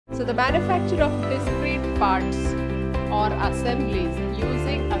So the manufacture of discrete parts or assemblies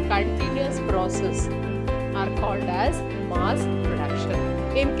using a continuous process are called as mass production.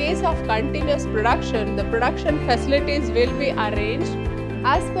 In case of continuous production, the production facilities will be arranged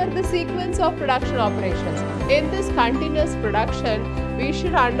as per the sequence of production operations. In this continuous production, we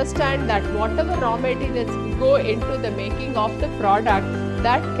should understand that whatever raw materials go into the making of the product,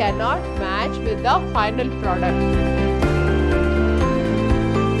 that cannot match with the final product.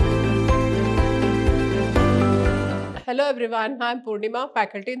 Hello everyone, I am Purnima,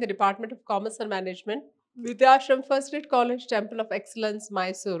 faculty in the Department of Commerce and Management, Vidhyaashram First Grade College, Temple of Excellence,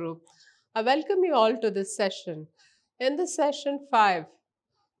 MYSURU. I welcome you all to this session. In this session 5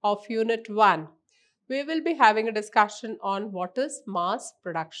 of Unit 1, we will be having a discussion on what is mass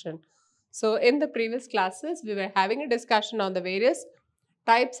production. So in the previous classes, we were having a discussion on the various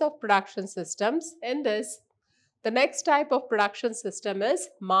types of production systems. In this, the next type of production system is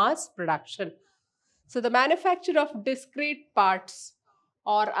mass production. So the manufacture of discrete parts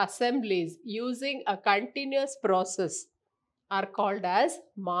or assemblies using a continuous process are called as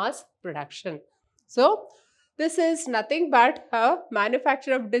mass production. So this is nothing but a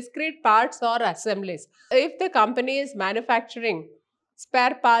manufacture of discrete parts or assemblies. If the company is manufacturing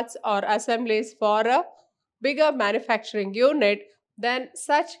spare parts or assemblies for a bigger manufacturing unit, then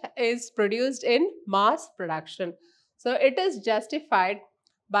such is produced in mass production. So it is justified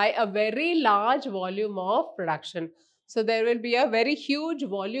by a very large volume of production. So there will be a very huge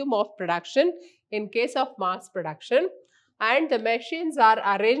volume of production in case of mass production, and the machines are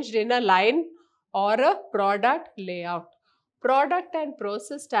arranged in a line or a product layout. Product and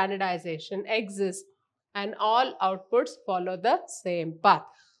process standardization exists and all outputs follow the same path.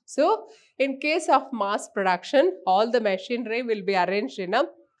 So in case of mass production, all the machinery will be arranged in a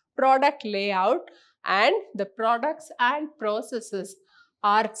product layout and the products and processes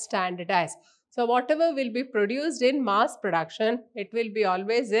are standardized. So whatever will be produced in mass production, it will be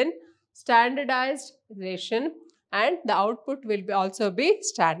always in standardization and the output will also be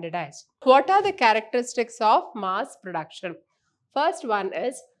standardized. What are the characteristics of mass production? First one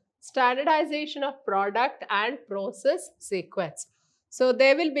is standardization of product and process sequence. So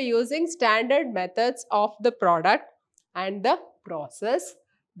they will be using standard methods of the product and the process.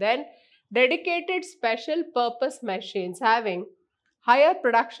 Then dedicated special purpose machines having higher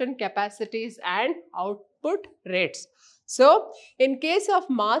production capacities and output rates. So in case of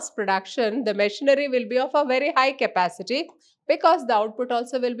mass production, the machinery will be of a very high capacity because the output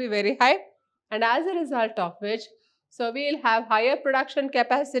also will be very high, and as a result of which, so we will have higher production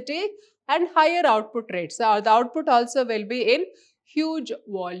capacity and higher output rates. So the output also will be in huge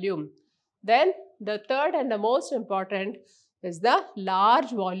volume. Then the third and the most important is the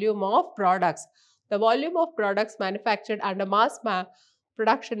large volume of products. The volume of products manufactured under mass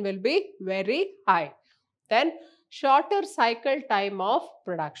production will be very high. Then shorter cycle time of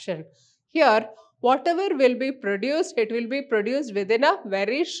production. Here, whatever will be produced, it will be produced within a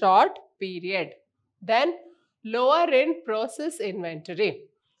very short period. Then lower in process inventory.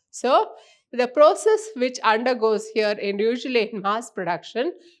 So the process which undergoes here usually in mass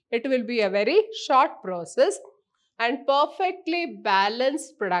production, it will be a very short process and perfectly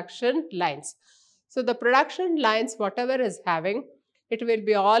balanced production lines. So the production lines, whatever is having, it will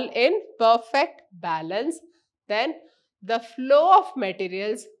be all in perfect balance. Then the flow of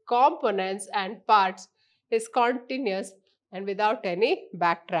materials, components and parts is continuous and without any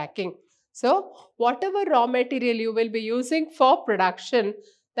backtracking. So whatever raw material you will be using for production,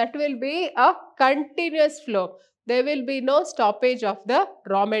 that will be a continuous flow. There will be no stoppage of the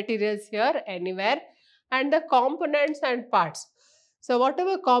raw materials here anywhere, and the components and parts. So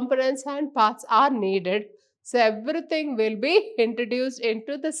whatever components and parts are needed, so everything will be introduced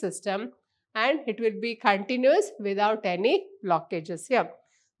into the system and it will be continuous without any blockages here.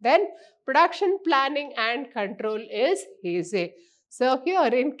 Then production planning and control is easy. So here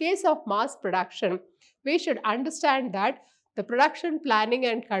in case of mass production, we should understand that the production planning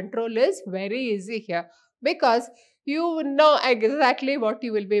and control is very easy here because you know exactly what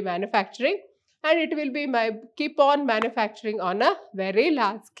you will be manufacturing and it will be keep on manufacturing on a very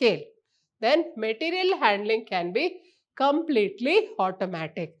large scale. Then material handling can be completely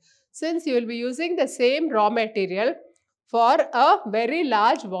automatic. Since you will be using the same raw material for a very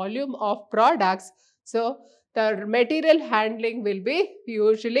large volume of products, so the material handling will be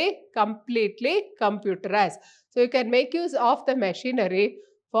usually completely computerized. So you can make use of the machinery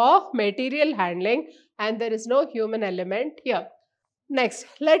for material handling and there is no human element here. Next,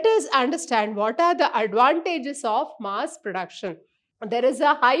 let us understand what are the advantages of mass production. There is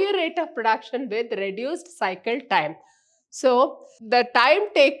a higher rate of production with reduced cycle time. So the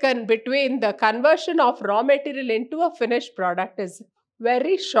time taken between the conversion of raw material into a finished product is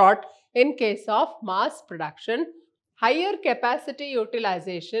very short in case of mass production. Higher capacity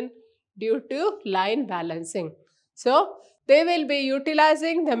utilization due to line balancing. So they will be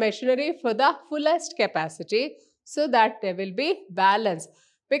utilizing the machinery for the fullest capacity so that they will be balanced,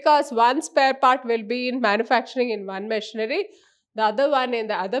 because one spare part will be in manufacturing in one machinery, the other one in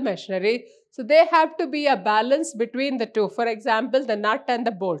the other machinery. So they have to be a balance between the two. For example, the nut and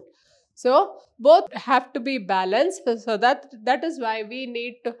the bolt. So both have to be balanced. So that is why we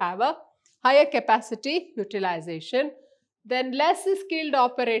need to have a higher capacity utilization. Then less skilled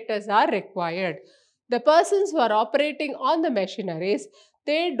operators are required. The persons who are operating on the machineries,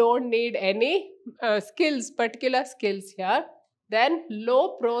 they don't need any particular skills here. Then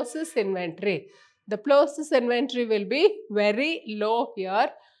low process inventory. The process inventory will be very low here,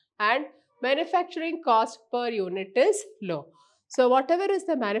 and manufacturing cost per unit is low. So whatever is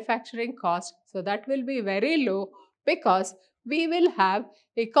the manufacturing cost, so that will be very low, because we will have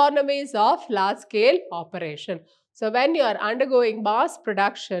economies of large scale operation. So when you are undergoing mass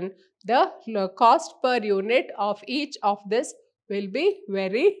production, the cost per unit of each of this will be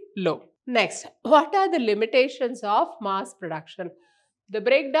very low. Next, what are the limitations of mass production? The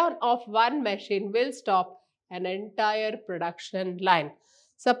breakdown of one machine will stop an entire production line.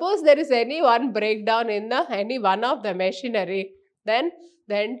 Suppose there is any one breakdown in any one of the machinery, then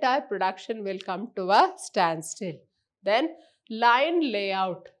the entire production will come to a standstill. Then line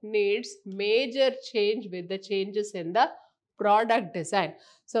layout needs major change with the changes in the product design.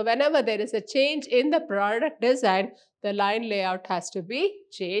 So whenever there is a change in the product design, the line layout has to be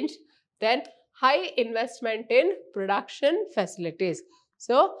changed. Then high investment in production facilities.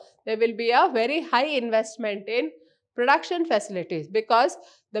 So there will be a very high investment in production facilities, because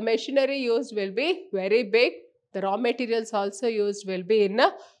the machinery used will be very big. The raw materials also used will be in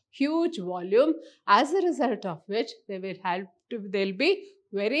a huge volume, as a result of which there will be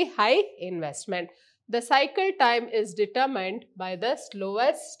very high investment. The cycle time is determined by the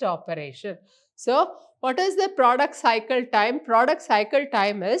slowest operation. So what is the product cycle time? Product cycle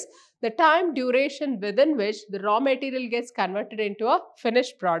time is the time duration within which the raw material gets converted into a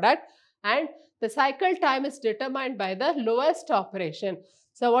finished product, and the cycle time is determined by the lowest operation.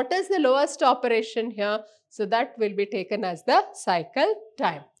 So what is the lowest operation here? So that will be taken as the cycle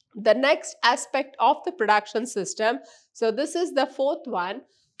time. The next aspect of the production system, so this is the fourth one.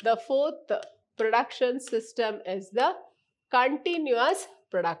 The fourth production system is the continuous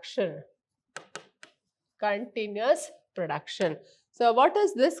production. Continuous production. So what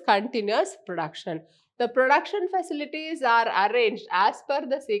is this continuous production? The production facilities are arranged as per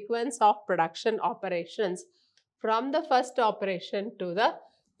the sequence of production operations from the first operation to the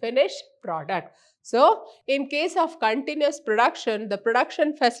finished product. So in case of continuous production, the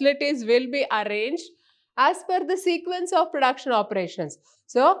production facilities will be arranged as per the sequence of production operations.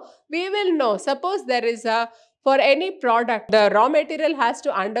 So we will know, suppose there is for any product, the raw material has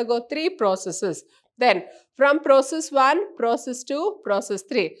to undergo 3 processes. Then from process 1, process 2, process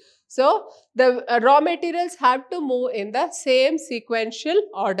 3. So the raw materials have to move in the same sequential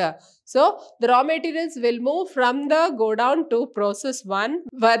order. So the raw materials will move from the go down to process 1,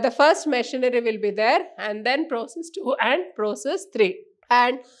 where the first machinery will be there, and then process 2 and process 3.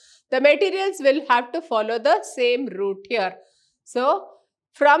 And the materials will have to follow the same route here. So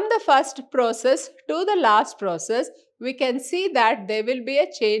from the first process to the last process, we can see that there will be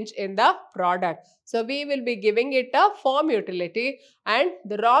a change in the product. So we will be giving it a form utility, and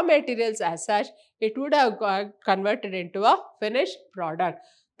the raw materials as such, it would have converted into a finished product.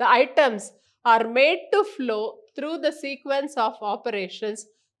 The items are made to flow through the sequence of operations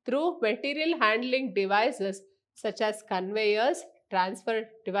through material handling devices such as conveyors, transfer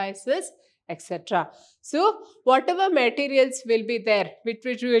devices, etc. So whatever materials will be there, which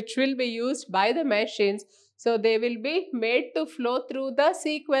will be used by the machines, so they will be made to flow through the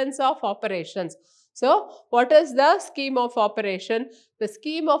sequence of operations. So what is the scheme of operation? The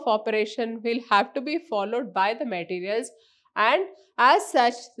scheme of operation will have to be followed by the materials, and as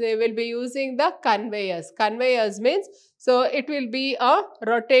such they will be using the conveyors. Conveyors means, so it will be a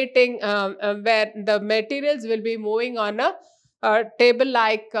rotating where the materials will be moving on a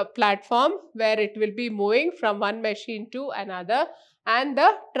table-like platform, where it will be moving from one machine to another, and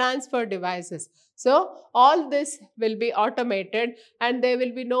the transfer devices. So all this will be automated, and there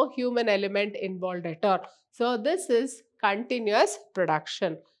will be no human element involved at all. So this is continuous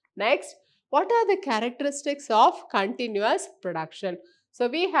production. Next, what are the characteristics of continuous production? So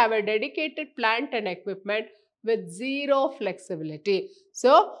we have a dedicated plant and equipment with zero flexibility.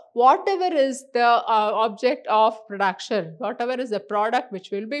 So whatever is the object of production, whatever is the product which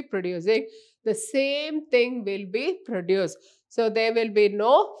will be producing, the same thing will be produced. So there will be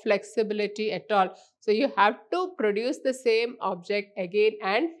no flexibility at all. So you have to produce the same object again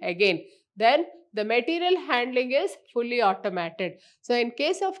and again. Then the material handling is fully automated. So in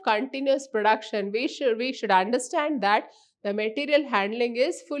case of continuous production, we should understand that the material handling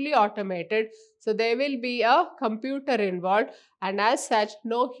is fully automated. So there will be a computer involved, and as such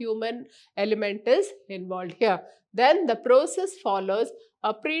no human element is involved here. Then the process follows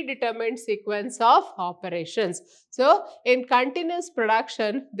a predetermined sequence of operations. So in continuous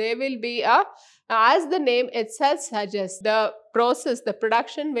production, there will be a, as the name itself suggests, the process, the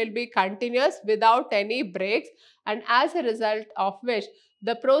production will be continuous without any breaks, and as a result of which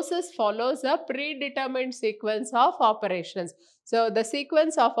the process follows a predetermined sequence of operations. So the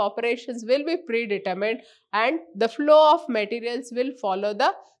sequence of operations will be predetermined, and the flow of materials will follow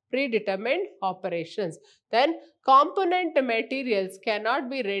the predetermined operations. Then component materials cannot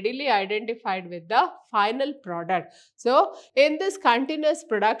be readily identified with the final product. So in this continuous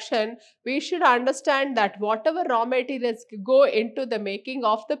production, we should understand that whatever raw materials go into the making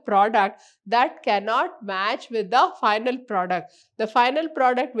of the product, that cannot match with the final product. The final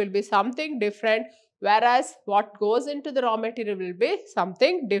product will be something different, whereas what goes into the raw material will be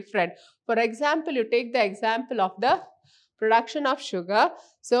something different. For example, you take the example of the production of sugar.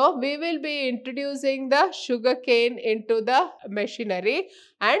 So we will be introducing the sugar cane into the machinery,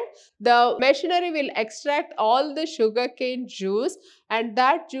 and the machinery will extract all the sugar cane juice, and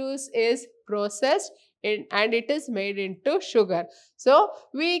that juice is processed and it is made into sugar. So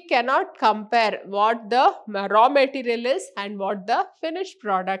we cannot compare what the raw material is and what the finished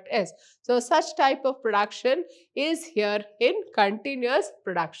product is. So such type of production is here in continuous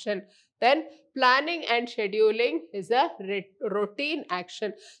production. Then planning and scheduling is a routine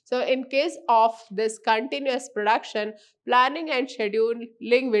action. So in case of this continuous production, planning and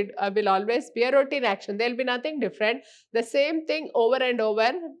scheduling will always be a routine action. There will be nothing different. The same thing over and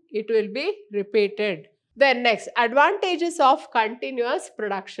over, it will be repeated. Then next, advantages of continuous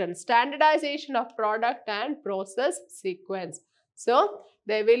production: standardization of product and process sequence. So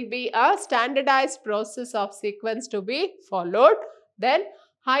there will be a standardized process of sequence to be followed. Then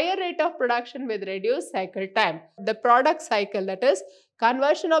higher rate of production with reduced cycle time. The product cycle, that is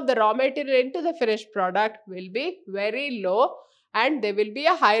conversion of the raw material into the finished product, will be very low, and there will be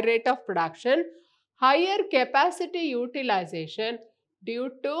a high rate of production. Higher capacity utilization due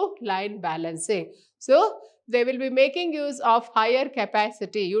to line balancing. So they will be making use of higher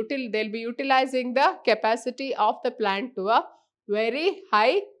capacity. They'll be utilizing the capacity of the plant to a very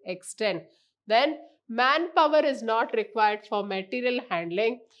high extent. Then manpower is not required for material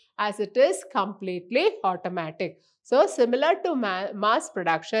handling, as it is completely automatic. So similar to mass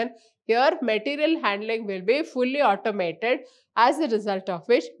production, here material handling will be fully automated, as a result of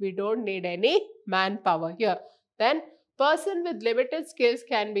which we don't need any manpower here. Then person with limited skills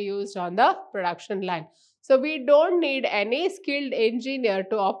can be used on the production line. So we don't need any skilled engineer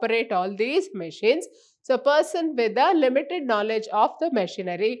to operate all these machines. So person with a limited knowledge of the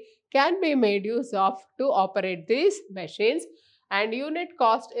machinery can be made use of to operate these machines, and unit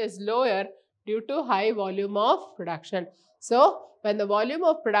cost is lower due to high volume of production. So when the volume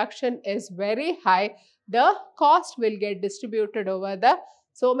of production is very high, the cost will get distributed over the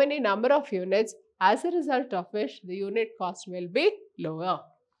so many number of units, as a result of which the unit cost will be lower.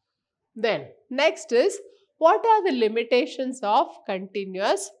 Then next is, what are the limitations of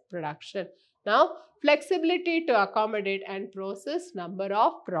continuous production? Now, flexibility to accommodate and process number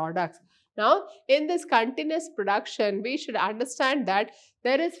of products. Now, in this continuous production, we should understand that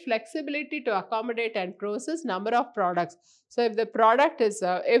there is flexibility to accommodate and process number of products. So if the product is,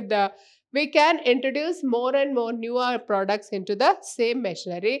 we can introduce more and more newer products into the same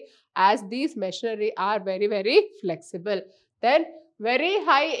machinery, as these machinery are very, very flexible. Then very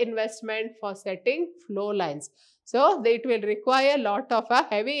high investment for setting flow lines. So it will require a lot of a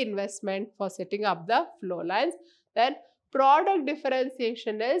heavy investment for setting up the flow lines. Then product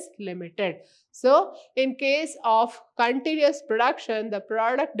differentiation is limited. So in case of continuous production, the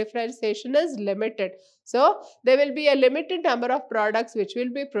product differentiation is limited. So there will be a limited number of products which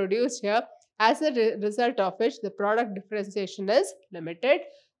will be produced here, as a result of which the product differentiation is limited.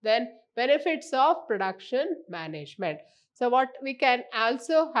 Then benefits of production management. So what we can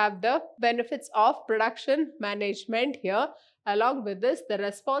also have the benefits of production management here. Along with this, the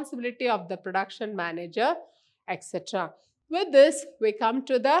responsibility of the production manager, etc. With this, we come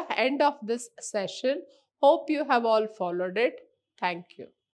to the end of this session. Hope you have all followed it. Thank you.